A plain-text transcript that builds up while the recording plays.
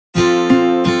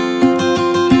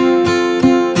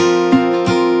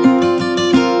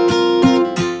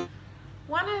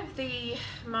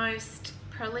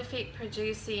repeat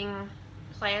producing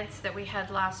plants that we had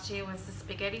last year was the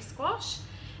spaghetti squash,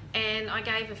 and I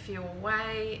gave a few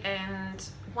away, and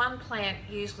one plant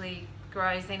usually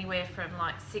grows anywhere from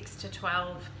like 6 to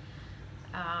 12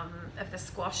 of the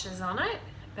squashes on it,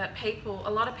 but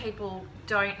a lot of people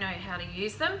don't know how to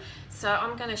use them, so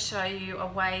I'm going to show you a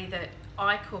way that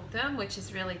I cook them, which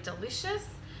is really delicious,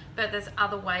 but there's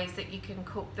other ways that you can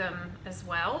cook them as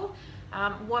well.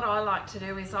 What I like to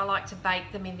do is I like to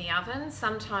bake them in the oven.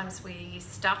 Sometimes we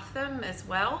stuff them as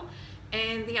well.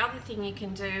 And the other thing you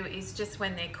can do is just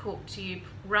when they're cooked, you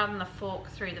run the fork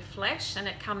through the flesh and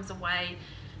it comes away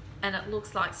and it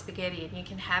looks like spaghetti, and you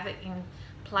can have it in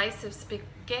place of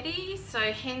spaghetti, so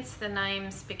hence the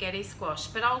name spaghetti squash.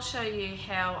 But I'll show you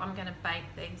how I'm going to bake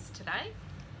these today.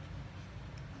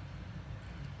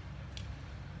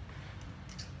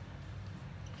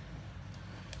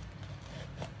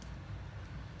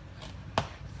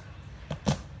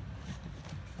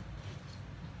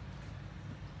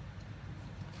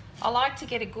 I like to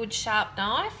get a good sharp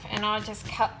knife and I just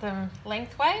cut them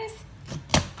lengthways.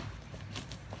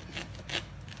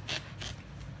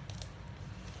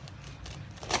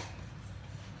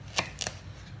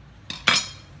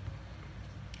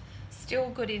 Still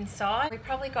good inside. We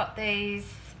probably got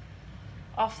these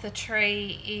off the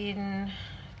tree in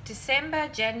December,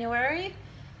 January,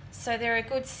 so they're a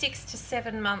good 6 to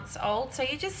 7 months old. So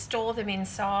you just store them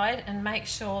inside and make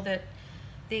sure that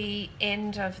the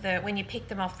end of when you pick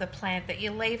them off the plant, that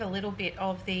you leave a little bit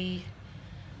of the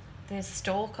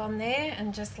stalk on there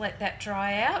and just let that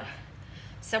dry out.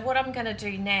 So what I'm going to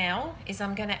do now is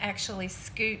I'm going to actually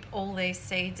scoop all these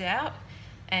seeds out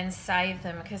and save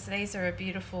them, because these are a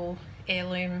beautiful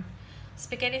heirloom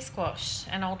spaghetti squash,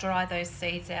 and I'll dry those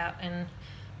seeds out and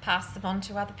pass them on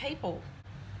to other people.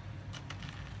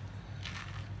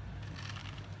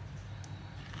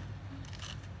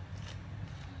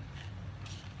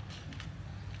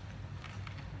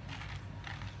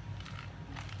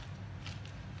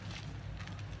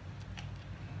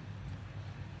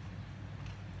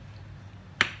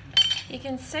 You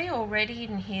can see already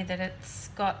in here that it's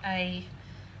got a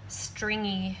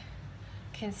stringy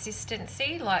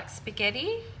consistency like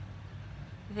spaghetti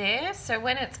there. So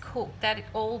when it's cooked, that it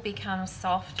all becomes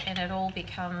soft and it all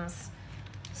becomes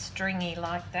stringy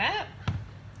like that.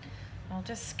 I'll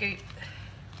just scoop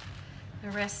the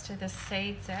rest of the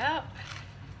seeds out.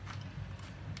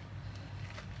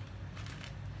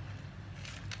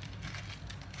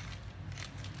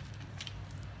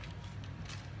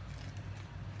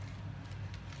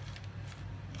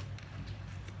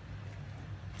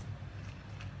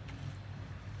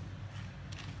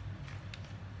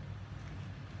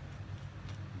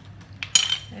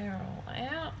 They're all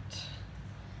out.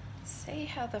 See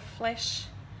how the flesh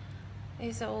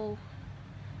is all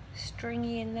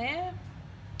stringy in there?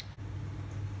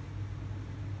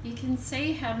 You can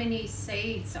see how many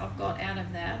seeds I've got out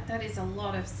of that. That is a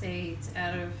lot of seeds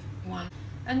out of one.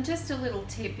 And just a little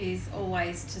tip is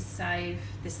always to save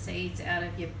the seeds out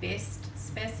of your best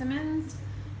specimens,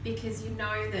 because you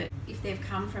know that if they've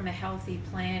come from a healthy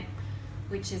plant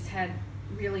which has had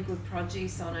really good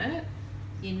produce on it,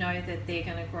 you know that they're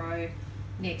going to grow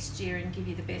next year and give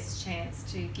you the best chance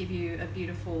to give you a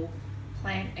beautiful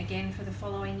plant again for the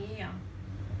following year.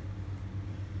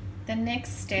 The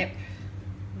next step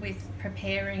with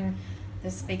preparing the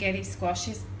spaghetti squash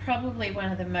is probably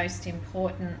one of the most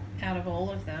important out of all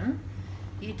of them.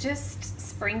 You just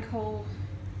sprinkle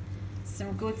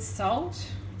some good salt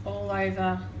all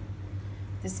over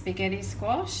the spaghetti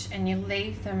squash and you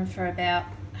leave them for about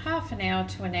half an hour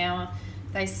to an hour.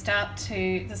 The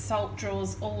salt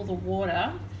draws all the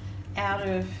water out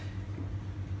of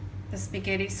the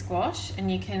spaghetti squash, and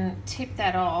you can tip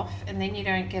that off, and then you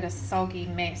don't get a soggy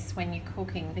mess when you're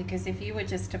cooking, because if you were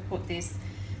just to put this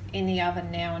in the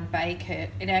oven now and bake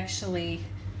it, it actually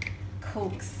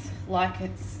cooks like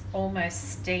it's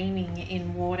almost steaming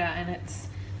in water, and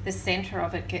the center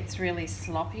of it gets really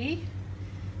sloppy.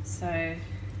 So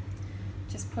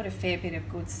just put a fair bit of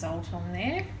good salt on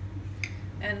there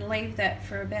and leave that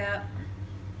for about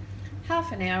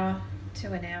half an hour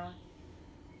to an hour.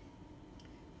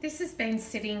 This has been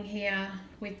sitting here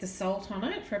with the salt on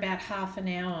it for about half an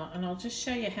hour, and I'll just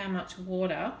show you how much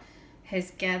water has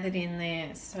gathered in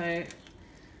there. So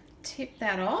tip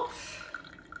that off.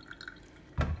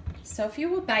 So if you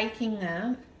were baking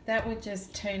that would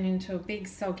just turn into a big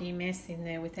soggy mess in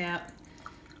there without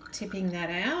tipping that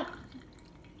out.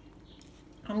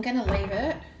 I'm going to leave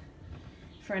it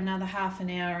for another half an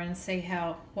hour and see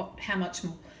how much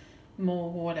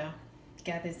more water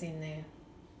gathers in there.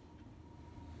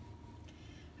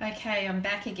 Okay, I'm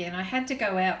back again. I had to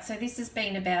go out, so this has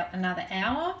been about another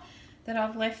hour that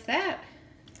I've left that.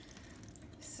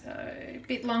 So a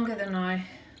bit longer than I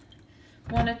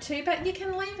wanted to, but you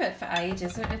can leave it for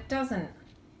ages. It doesn't,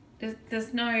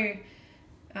 there's no,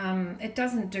 it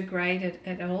doesn't degrade it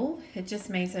at all. It just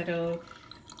means that it'll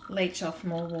leach off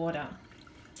more water.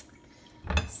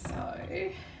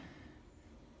 So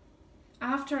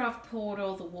after I've poured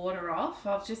all the water off,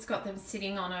 I've just got them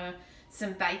sitting on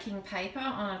some baking paper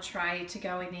on a tray to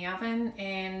go in the oven,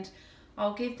 and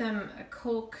I'll give them a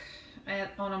cook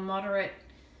on a moderate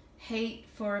heat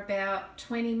for about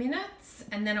 20 minutes,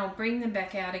 and then I'll bring them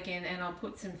back out again and I'll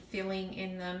put some filling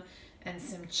in them and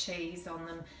some cheese on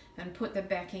them and put them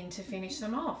back in to finish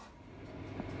them off.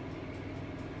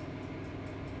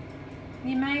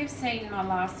 You may have seen in my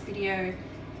last video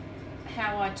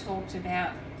how I talked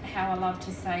about how I love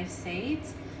to save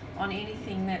seeds on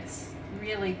anything that's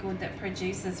really good, that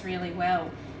produces really well.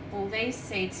 Well, these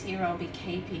seeds here I'll be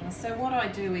keeping. So what I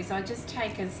do is I just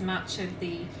take as much of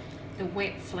the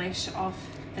wet flesh off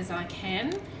as I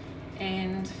can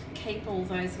and keep all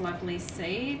those lovely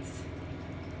seeds.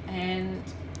 And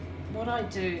what I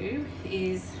do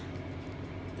is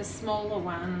the smaller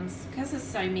ones, because there's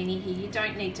so many here, you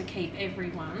don't need to keep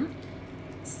every one.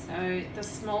 So the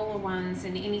smaller ones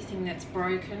and anything that's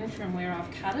broken from where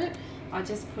I've cut it, I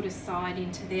just put aside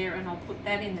into there, and I'll put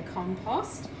that in the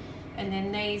compost. And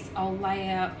then these I'll lay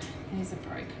out, there's a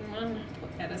broken one,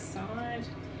 put that aside.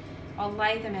 I'll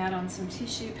lay them out on some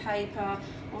tissue paper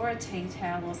or a tea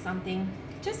towel or something,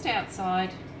 just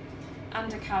outside,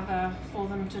 under cover, for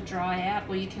them to dry out,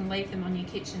 or you can leave them on your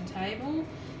kitchen table,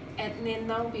 and then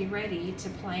they'll be ready to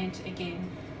plant again.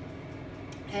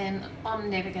 And I'm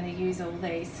never going to use all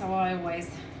these, so I always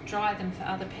dry them for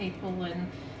other people and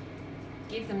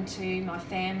give them to my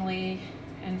family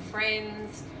and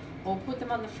friends, or put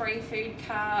them on the free food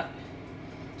cart,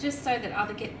 just so that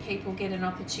other people get an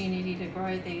opportunity to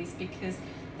grow these, because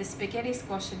the spaghetti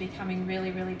squash are becoming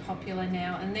really, really popular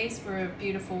now. And these were a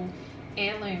beautiful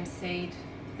heirloom seed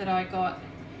that I got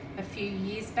a few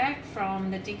years back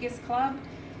from the Diggers Club,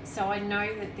 so I know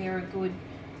that they're a good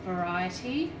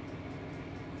variety.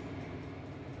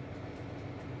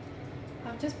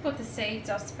 I've just put the seeds,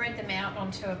 I've spread them out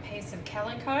onto a piece of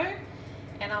calico,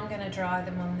 and I'm going to dry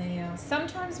them on there.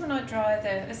 Sometimes when I dry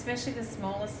especially the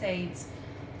smaller seeds,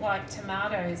 like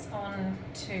tomatoes,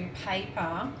 onto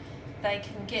paper, they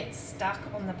can get stuck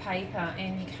on the paper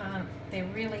and they're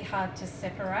really hard to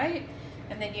separate,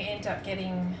 and then you end up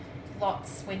getting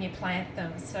lots when you plant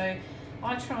them. So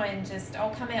I try and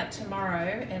I'll come out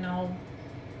tomorrow and I'll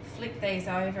flip these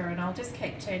over and I'll just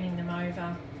keep turning them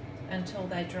over until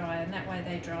they dry, and that way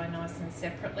they dry nice and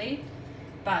separately.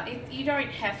 But you don't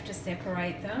have to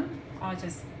separate them. I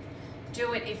just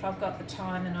do it if I've got the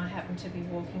time and I happen to be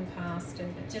walking past it.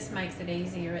 It just makes it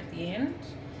easier at the end.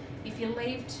 If you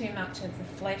leave too much of the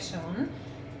flesh on,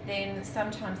 then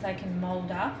sometimes they can mold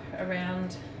up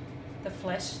around the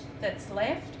flesh that's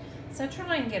left. So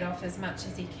try and get off as much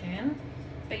as you can,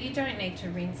 but you don't need to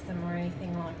rinse them or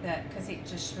anything like that, because it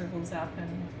just shrivels up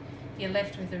and you're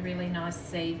left with a really nice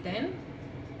seed then.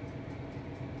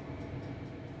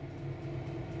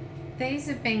 These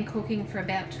have been cooking for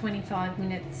about 25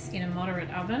 minutes in a moderate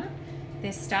oven.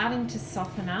 They're starting to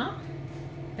soften up,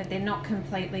 but they're not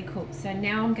completely cooked. So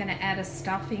now I'm going to add a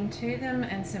stuffing to them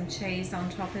and some cheese on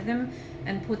top of them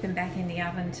and put them back in the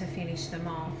oven to finish them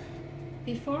off.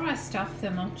 Before I stuff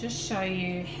them, I'll just show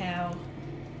you how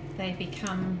they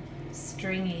become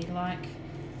stringy, like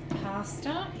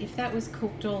pasta. If that was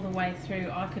cooked all the way through,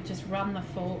 I could just run the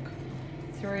fork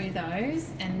through those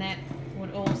and that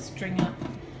would all string up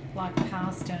like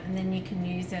pasta, and then you can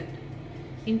use it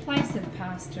in place of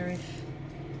pasta if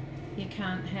you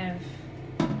can't have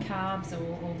carbs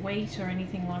or wheat or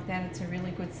anything like that. It's a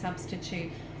really good substitute,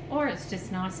 or it's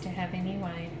just nice to have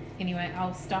anyway. Anyway,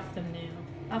 I'll stuff them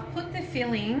now. I've put the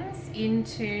fillings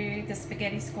into the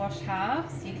spaghetti squash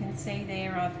halves. You can see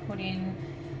there I've put in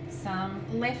some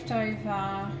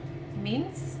leftover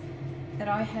mince that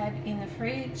I had in the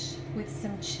fridge with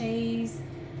some cheese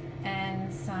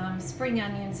and some spring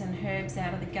onions and herbs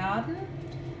out of the garden.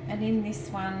 And in this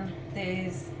one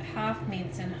there's half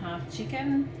mince and half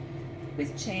chicken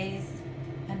with cheese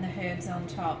and the herbs on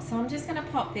top. So I'm just going to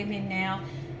pop them in now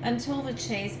until the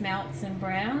cheese melts and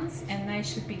browns, and they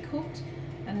should be cooked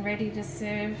and ready to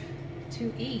serve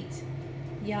to eat.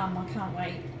 Yum, I can't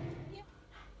wait.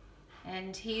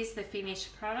 And here's the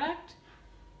finished product,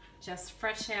 just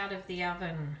fresh out of the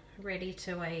oven, ready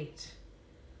to eat.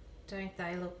 Don't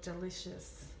they look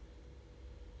delicious?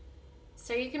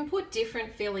 So you can put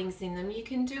different fillings in them. You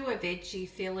can do a veggie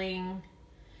filling,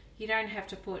 You don't have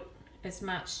to put as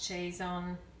much cheese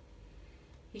on.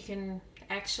 You can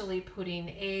actually put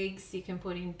in eggs, you can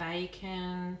put in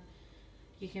bacon,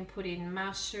 you can put in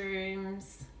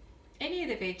mushrooms, any of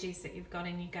the veggies that you've got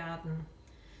in your garden.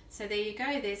 So there you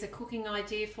go, there's a cooking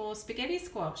idea for spaghetti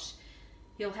squash.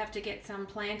 You'll have to get some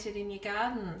planted in your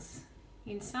gardens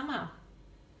in summer.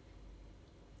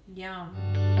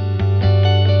 Yum.